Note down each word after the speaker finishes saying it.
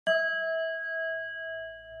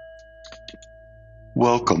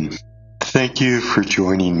Welcome. Thank you for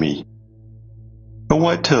joining me. I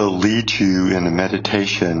want to lead you in a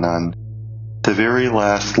meditation on the very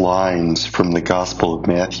last lines from the Gospel of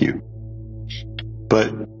Matthew.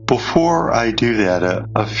 But before I do that,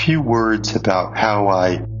 a few words about how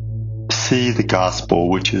I see the Gospel,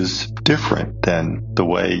 which is different than the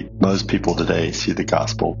way most people today see the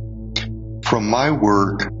Gospel. From my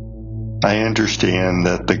work, I understand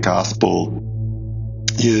that the Gospel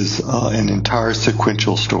is an entire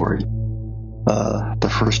sequential story.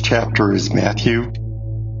 The first chapter is Matthew,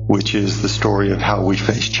 which is the story of how we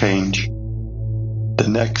face change. The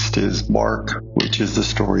next is Mark, which is the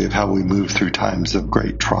story of how we move through times of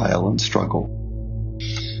great trial and struggle.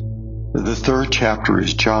 The third chapter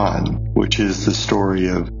is John, which is the story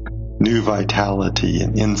of new vitality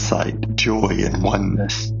and insight, joy and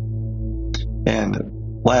oneness.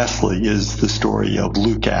 And lastly is the story of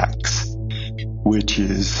Luke Acts, which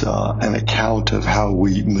is an account of how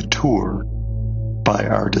we mature by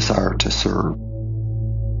our desire to serve.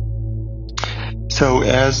 So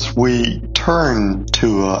as we turn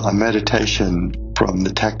to a meditation from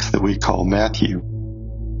the text that we call Matthew,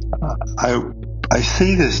 I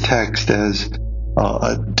see this text as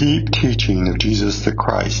a deep teaching of Jesus the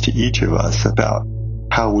Christ to each of us about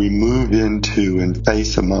how we move into and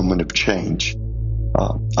face a moment of change,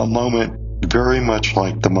 a moment very much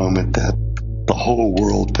like the moment that the whole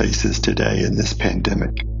world faces today in this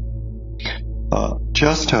pandemic.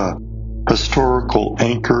 Just a historical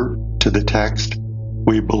anchor to the text,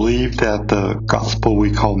 we believe that the gospel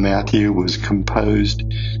we call Matthew was composed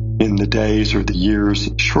in the days or the years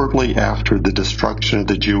shortly after the destruction of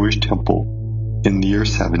the Jewish temple in the year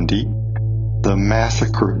 70, the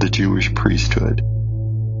massacre of the Jewish priesthood,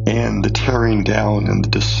 and the tearing down and the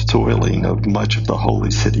despoiling of much of the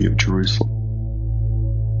holy city of Jerusalem.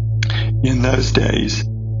 In those days,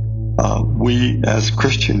 we as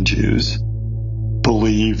Christian Jews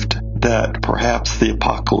believed that perhaps the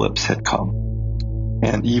apocalypse had come,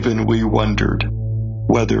 and even we wondered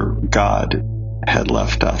whether God had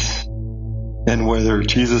left us and whether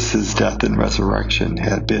Jesus' death and resurrection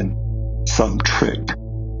had been some trick,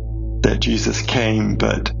 that Jesus came,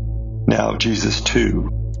 but now Jesus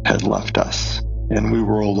too had left us, and we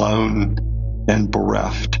were alone and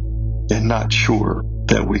bereft and not sure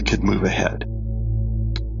that we could move ahead.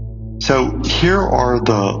 So here are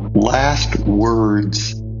the last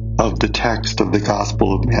words of the text of the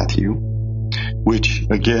Gospel of Matthew, which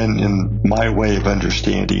again, in my way of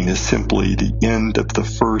understanding, is simply the end of the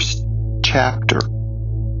first chapter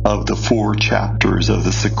of the 4 chapters of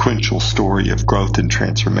the sequential story of growth and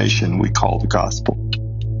transformation we call the Gospel.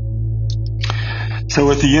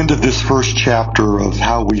 So at the end of this first chapter of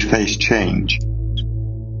how we face change,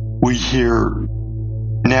 we hear,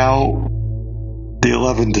 now the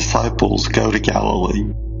 11 disciples go to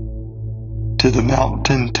Galilee, to the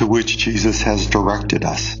mountain to which Jesus has directed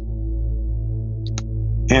us.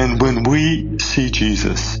 And when we see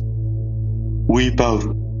Jesus, we both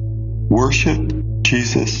worship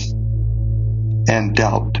Jesus and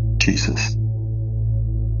doubt Jesus.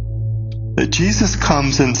 But Jesus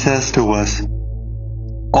comes and says to us,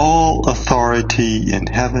 all authority in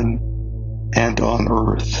heaven and on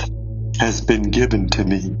earth has been given to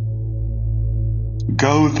me.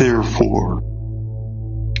 Go therefore,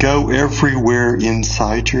 go everywhere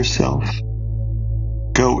inside yourself,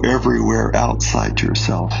 go everywhere outside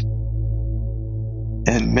yourself,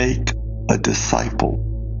 and make a disciple,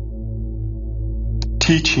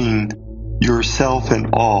 teaching yourself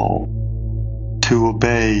and all to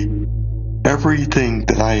obey everything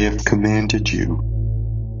that I have commanded you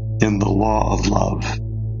in the law of love.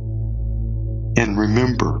 And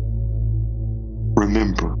remember,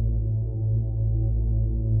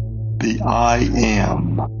 the I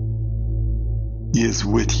am is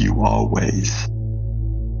with you always,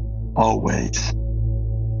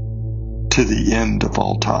 to the end of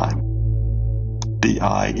all time. The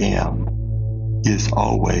I am is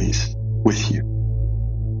always with you.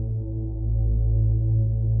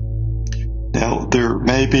 Now, there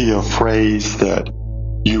may be a phrase that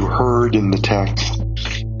you heard in the text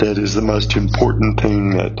that is the most important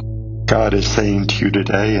thing that God is saying to you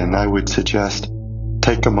today, and I would suggest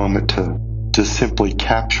take a moment to simply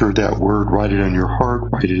capture that word, write it on your heart,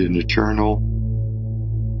 write it in a journal.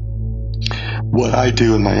 What I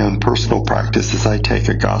do in my own personal practice is I take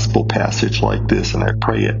a gospel passage like this and I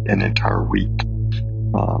pray it an entire week.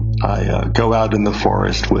 I go out in the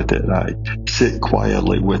forest with it. I sit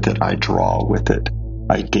quietly with it. I draw with it.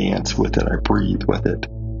 I dance with it. I breathe with it.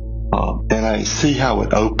 And I see how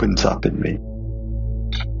it opens up in me.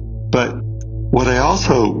 But what I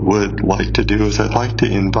also would like to do is I'd like to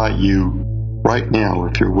invite you right now,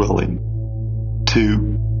 if you're willing,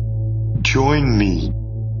 to join me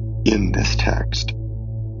in this text.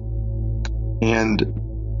 And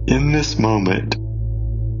in this moment,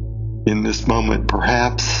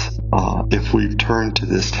 perhaps if we've turned to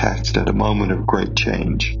this text at a moment of great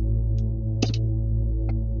change,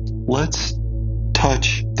 let's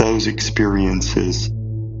touch those experiences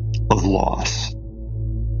of loss.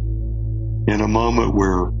 In a moment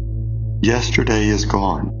where yesterday is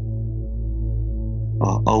gone,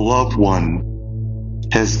 a loved one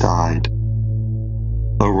has died,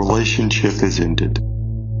 a relationship has ended,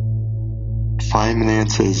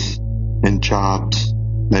 finances and jobs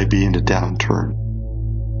may be in a downturn,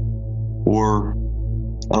 or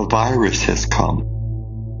a virus has come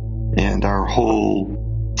and our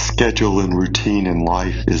whole schedule and routine in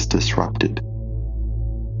life is disrupted.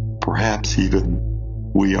 Perhaps even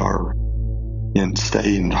we are in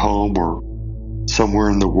staying home or somewhere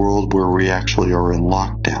in the world where we actually are in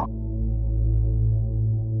lockdown.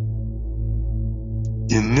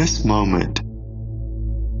 In this moment,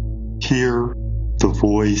 hear the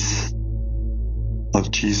voice of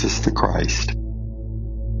Jesus the Christ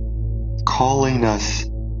calling us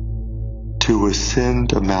to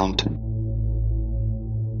ascend a mountain,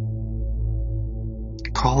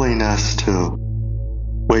 calling us to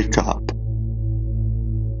wake up,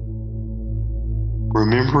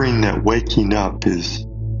 remembering that waking up is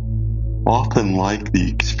often like the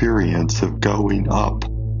experience of going up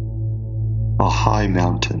a high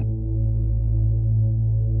mountain.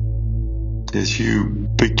 As you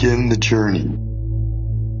begin the journey,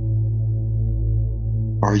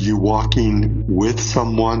 are you walking with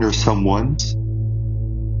someone or someones?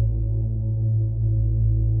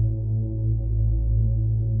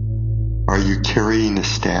 Are you carrying a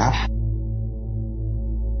staff?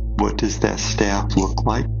 What does that staff look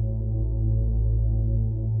like?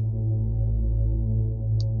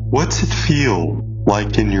 What's it feel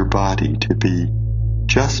like in your body to be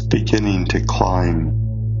just beginning to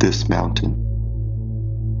climb this mountain?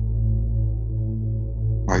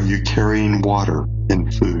 Are you carrying water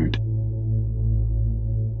and food?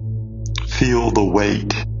 Feel the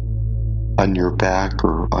weight on your back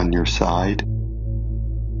or on your side.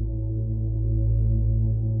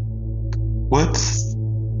 What's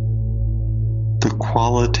the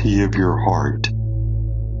quality of your heart?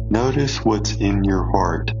 Notice what's in your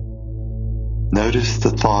heart. Notice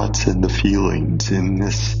the thoughts and the feelings in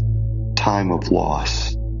this time of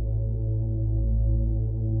loss.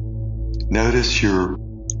 Notice you're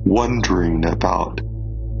wondering about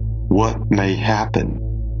what may happen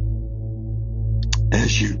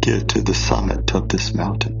as you get to the summit of this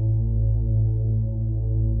mountain.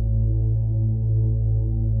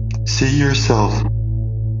 See yourself,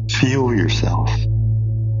 feel yourself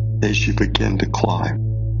as you begin to climb.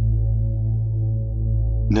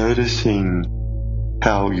 Noticing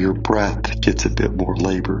how your breath gets a bit more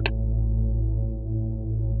labored.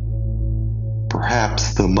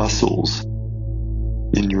 Perhaps the muscles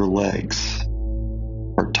in your legs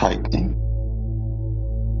are tightening.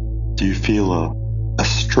 Do you feel a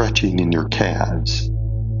stretching in your calves?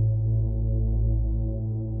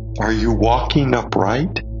 Are you walking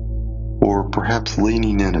upright or perhaps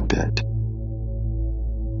leaning in a bit?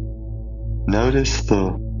 Notice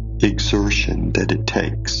the exertion that it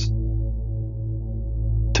takes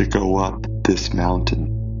to go up this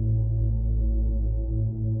mountain.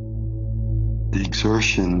 The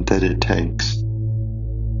exertion that it takes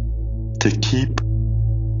to keep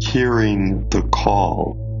hearing the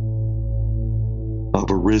call of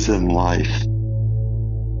a risen life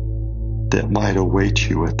that might await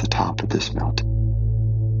you at the top of this mountain.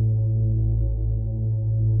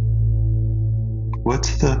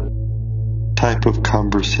 What's the type of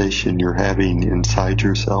conversation you're having inside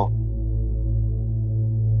yourself?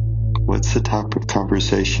 What's the type of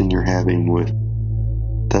conversation you're having with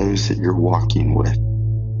those that you're walking with?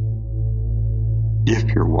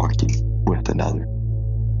 If you're walking with another.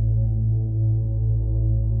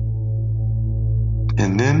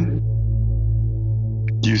 And then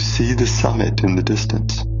you see the summit in the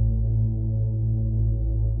distance.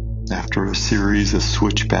 After a series of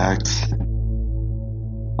switchbacks,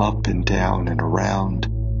 up and down and around,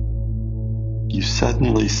 you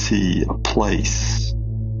suddenly see a place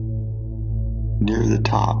near the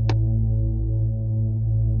top.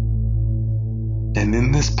 And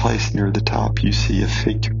in this place near the top, you see a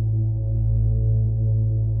figure.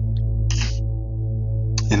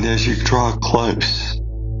 And as you draw close,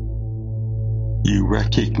 you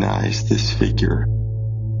recognize this figure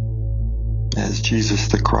as Jesus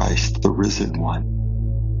the Christ, the risen one.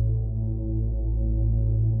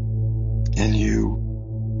 And you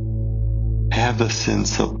have a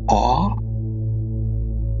sense of awe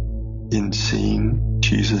in seeing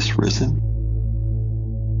Jesus risen,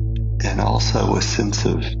 and also a sense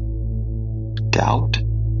of doubt,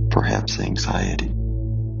 perhaps anxiety.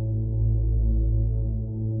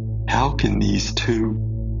 How can these two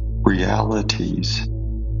realities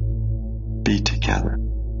be together?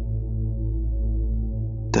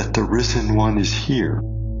 That the risen one is here,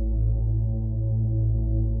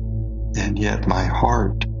 and yet my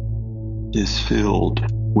heart is filled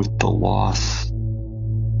with the loss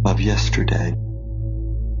of yesterday,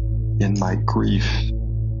 in my grief,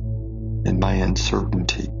 in my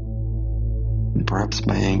uncertainty, and perhaps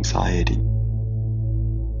my anxiety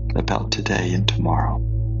about today and tomorrow.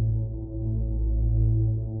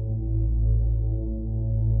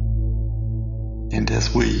 And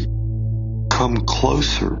as we come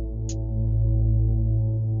closer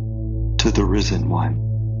to the risen one,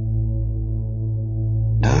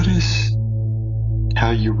 notice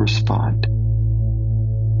how you respond.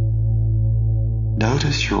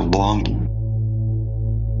 Notice your longing.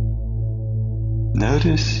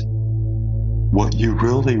 Notice what you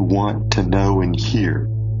really want to know and hear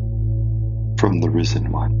from the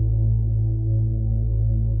risen one.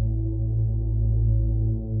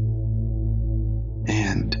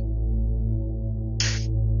 And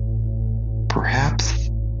perhaps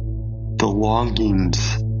the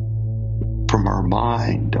longings from our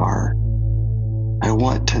mind are, I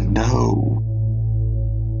want to know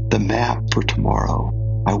the map for tomorrow.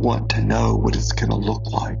 I want to know what it's going to look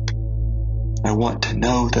like. I want to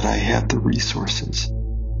know that I have the resources.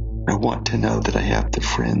 I want to know that I have the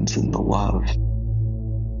friends and the love.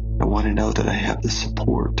 I want to know that I have the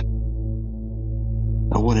support.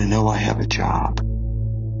 I want to know I have a job.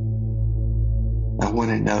 I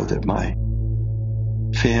want to know that my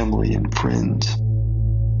family and friends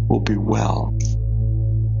will be well.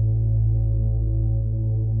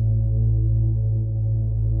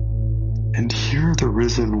 And hear the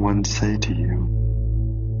risen one say to you,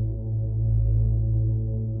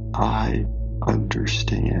 I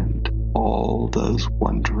understand all those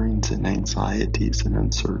wonderings and anxieties and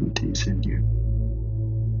uncertainties in you.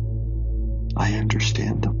 I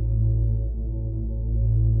understand them.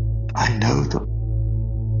 I know them.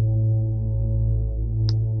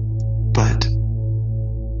 But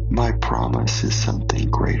my promise is something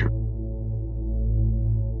greater.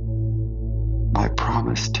 My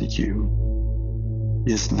promise to you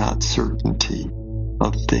is not certainty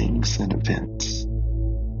of things and events.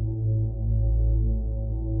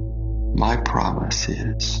 My promise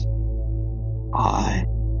is, I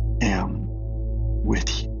am with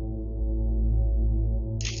you.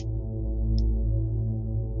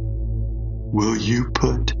 Will you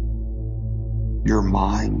put your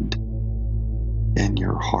mind and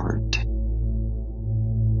your heart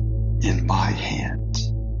in my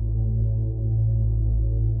hands?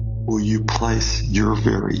 Will you place your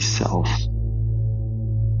very self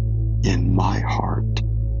in my heart?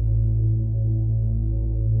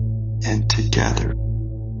 And together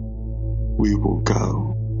we will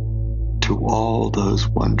go to all those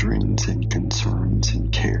wonderings and concerns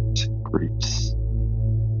and cares and griefs.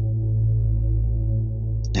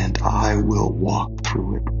 And I will walk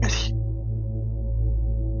through it with you.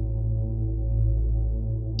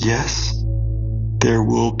 Yes, there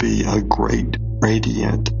will be a great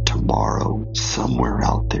radiant tomorrow somewhere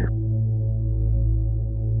out there.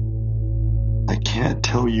 I can't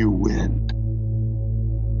tell you when,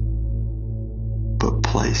 but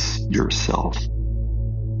place yourself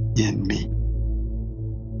in me.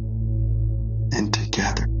 And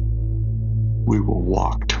together we will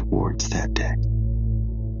walk towards that day.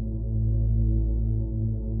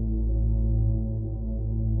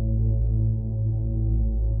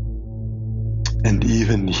 And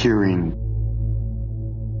even hearing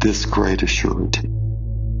this great assurity,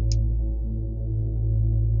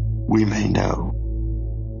 we may know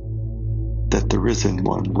that the risen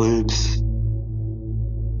one lives,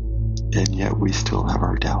 and yet we still have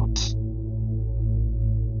our doubts.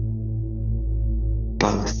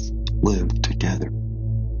 Both live together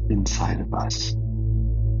inside of us.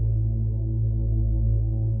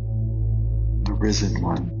 The risen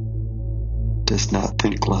one does not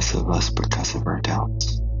think less of us because of our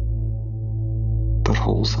doubts, but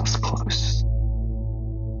holds us close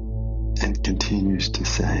and continues to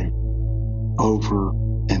say over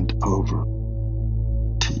and over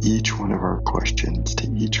to each one of our questions, to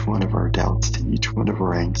each one of our doubts, to each one of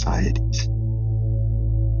our anxieties,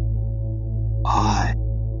 I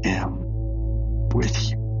am with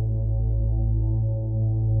you.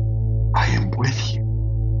 I am with you.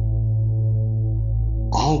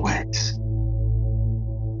 Always.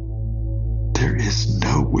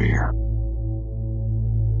 where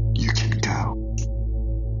you can go,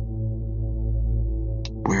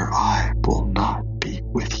 where I will not be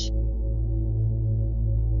with you,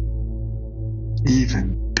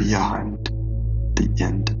 even beyond the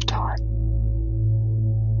end of time.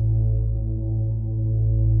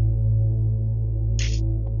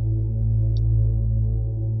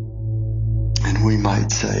 And we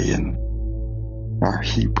might say in our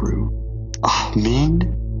Hebrew,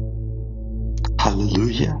 Amen,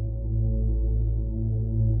 Hallelujah,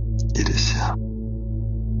 it is so.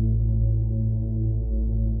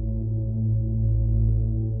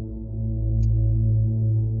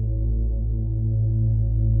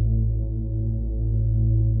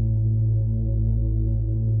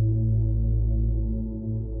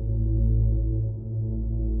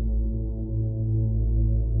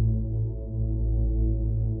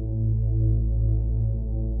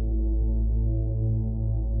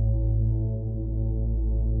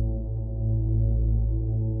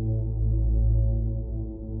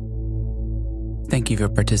 Thank you for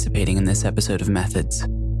participating in this episode of Methods.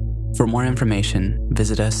 For more information,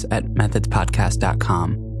 visit us at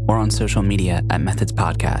methodspodcast.com or on social media at Methods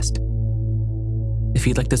Podcast. If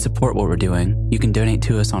you'd like to support what we're doing, you can donate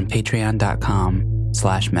to us on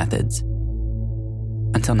patreon.com/methods.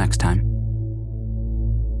 Until next time.